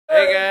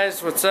Hey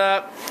guys, what's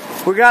up?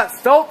 We got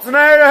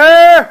Stoltzenator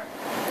here!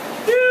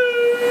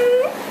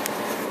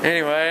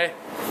 Anyway,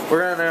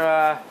 we're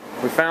gonna,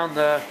 we found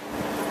the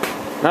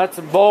nuts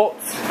and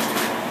bolts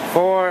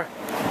for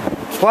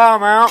plow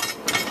mount.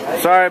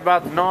 Sorry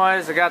about the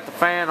noise, I got the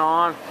fan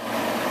on.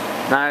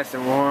 Nice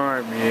and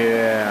warm,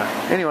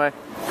 yeah. Anyway,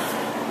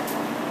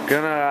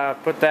 gonna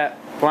put that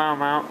plow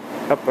mount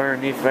up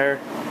underneath there.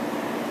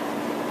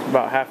 It's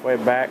about halfway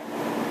back.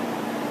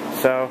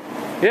 So,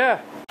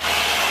 yeah.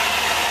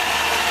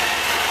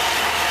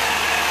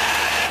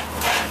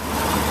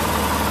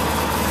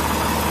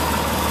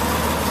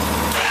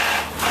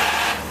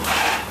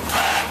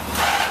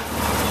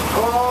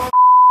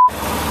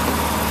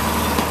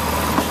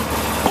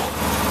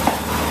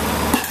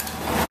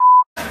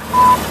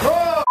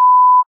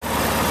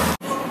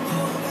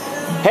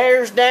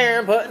 Here's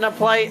Darren putting a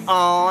plate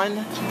on.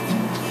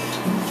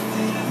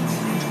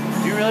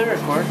 You really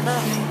recording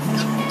that?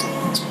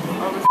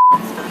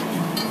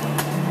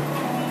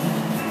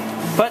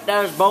 Put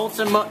those bolts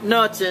and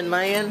nuts in,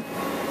 man.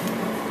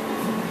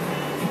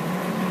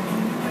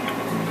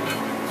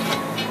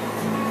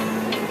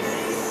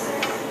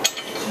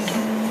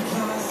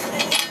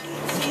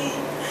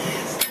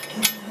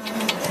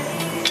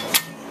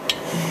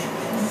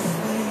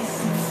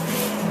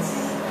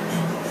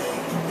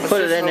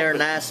 Put it in there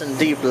nice and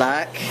deep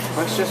like.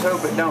 Let's just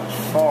hope it don't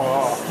fall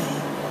off.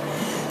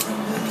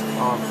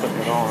 Oh, I'm putting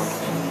it on.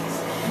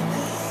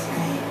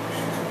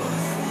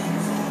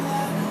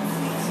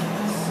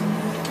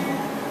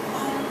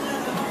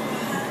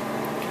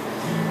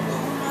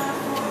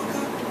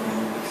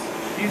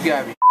 You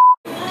gotta be.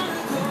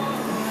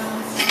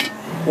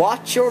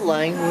 Watch your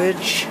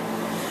language.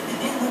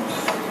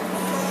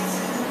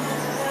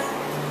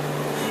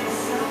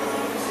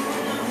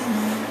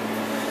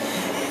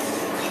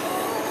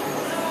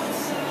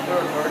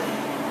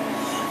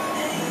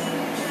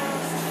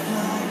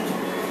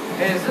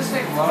 Hey, is this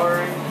thing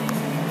lowering?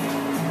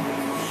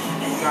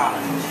 God.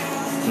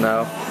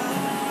 No.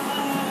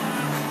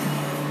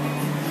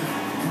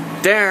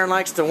 Darren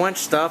likes to winch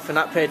stuff and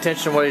not pay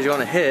attention to what he's going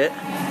to hit.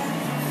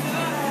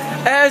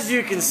 As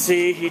you can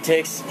see, he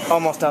takes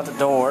almost out the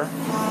door.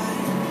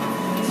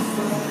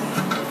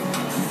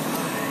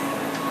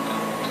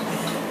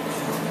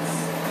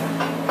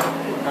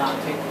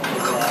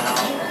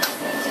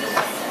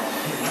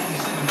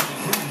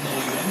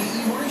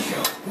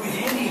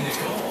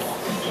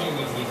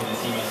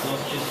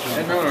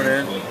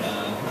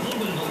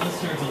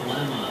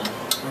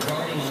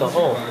 It's a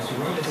hole.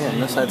 Yeah,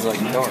 and this side's like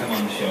dark.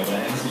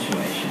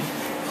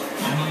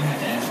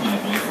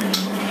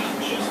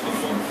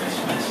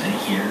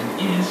 Here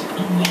is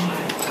why.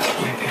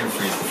 I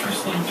paraphrase the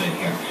first little bit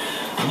here.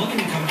 I'm looking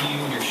to come to you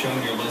and your show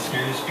and your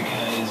listeners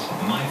because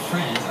my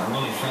friends are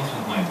really friends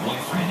with my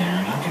boyfriend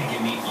and are not going to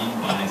give me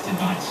unbiased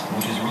advice,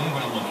 which is really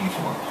what I'm looking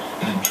for.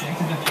 An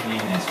objective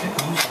opinion as to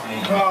who's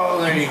right.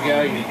 Oh, there you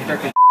go, you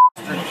freaking.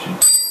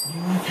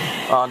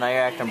 Oh, now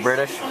you're acting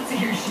British?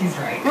 She's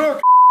right.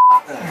 Look.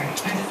 I've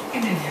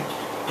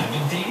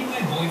been dating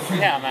my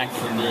boyfriend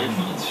for 9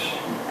 months.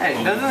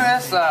 Hey, doesn't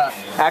this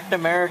Act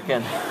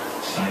American.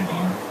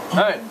 Sidebar.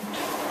 Hey,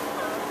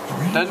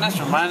 doesn't this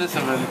remind us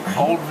of an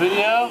old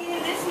video?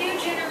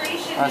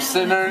 I was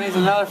sitting underneath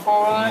another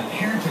four-wheeler.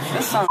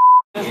 This song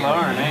is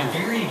lower, man.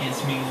 Very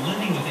against me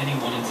living with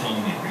anyone until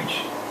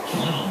marriage,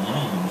 let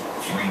alone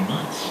 3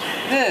 months.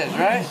 It is,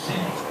 right?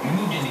 We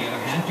moved in the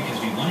other half because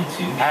we wanted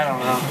to. I don't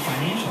know. For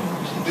financial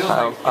reasons.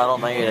 I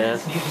don't think it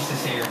is. Needless to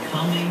say, are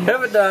coming.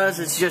 If it does,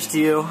 it's just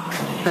you.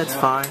 That's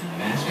fine.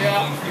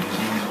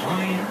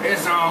 Yeah.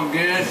 It's all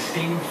good.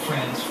 Stayed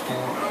friends for.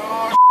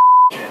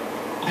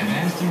 I've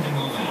asked him to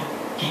move out.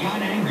 He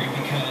got angry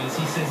because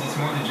he says it's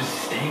more than just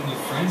staying with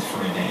friends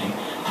for a day.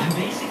 I'm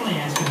basically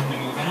asking him to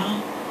move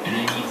out, and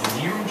I need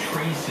 0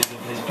 traces of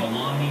his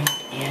belongings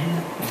in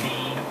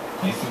the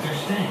place that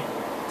they're staying.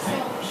 So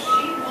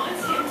she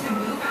wants him to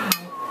move out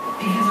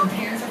because her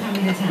parents are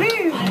coming to town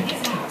out of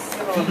his house.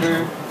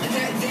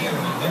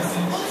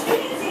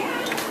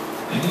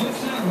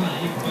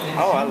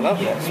 Oh, I love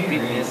that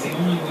speed music.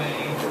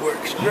 It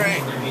works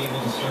great.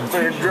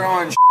 For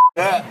drawing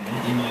up.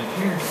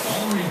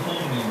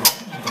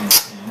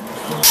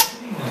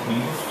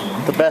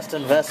 The best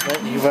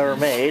investment you've ever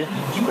made.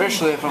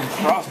 Especially if I'm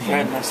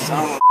cross-threading this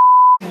song.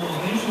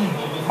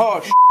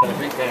 Oh,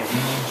 everything.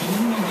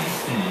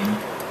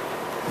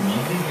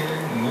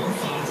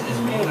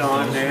 Get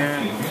on there.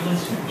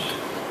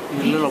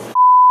 You little.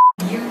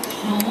 You're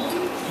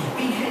home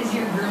because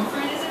your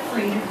girlfriend is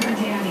afraid of her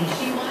daddy.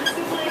 She wants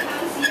to play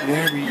house.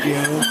 There we go.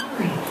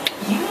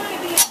 You want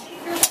to be a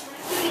big girl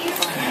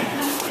the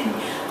rest of the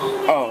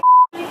year. Oh.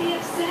 Might be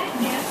upset.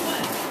 Guess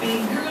what?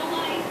 Big girl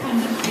life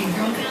comes with big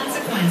girl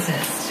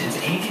consequences. It's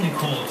Amy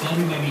Nicole. Tell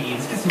me what you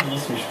let's get some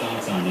listeners'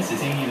 thoughts on this.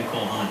 It's Amy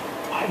Nicole Hunt.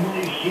 I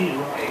believe she's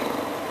right.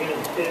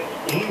 If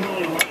he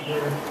really loves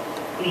her,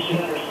 he should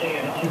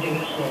understand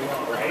unconditional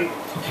love, right?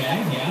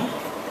 Okay, yeah.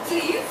 So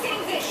you think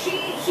that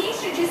he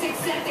should just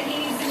accept that he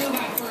needs to move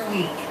out for a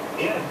week?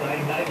 Yes,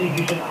 I think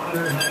you should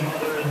honor my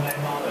mother and my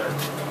mother.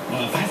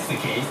 Well, if that's the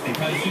case, they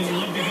probably shouldn't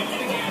live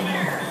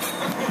together.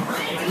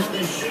 I know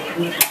they should have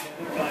lived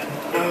together,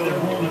 but they're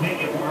willing to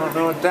make it I work. don't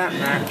know what that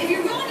meant. If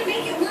you're willing to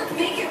make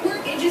it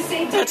work, and just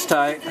say, That's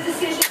tight. the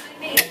decision I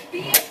made. Be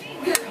a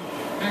big girl.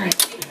 All right.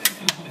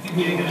 I think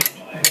we got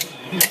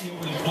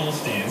over the pole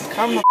stands.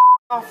 Come the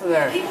off of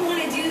there. People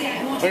want to do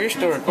that. Oh, you're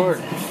still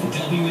recording.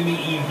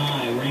 WME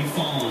high, where you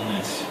fall on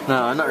this?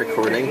 No, I'm not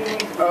recording.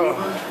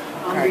 Oh.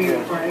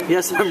 Good.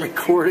 Yes, I'm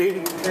recording.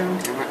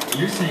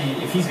 You're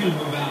saying if he's going to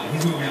move out,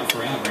 he's moving out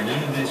forever.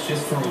 None of this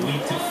just for a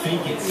week to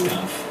fake it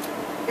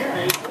stuff. Yeah,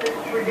 it's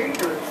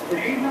ridiculous.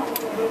 If she's not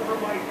willing to live her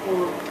life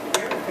for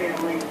their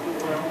family,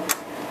 well,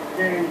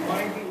 then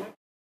why do you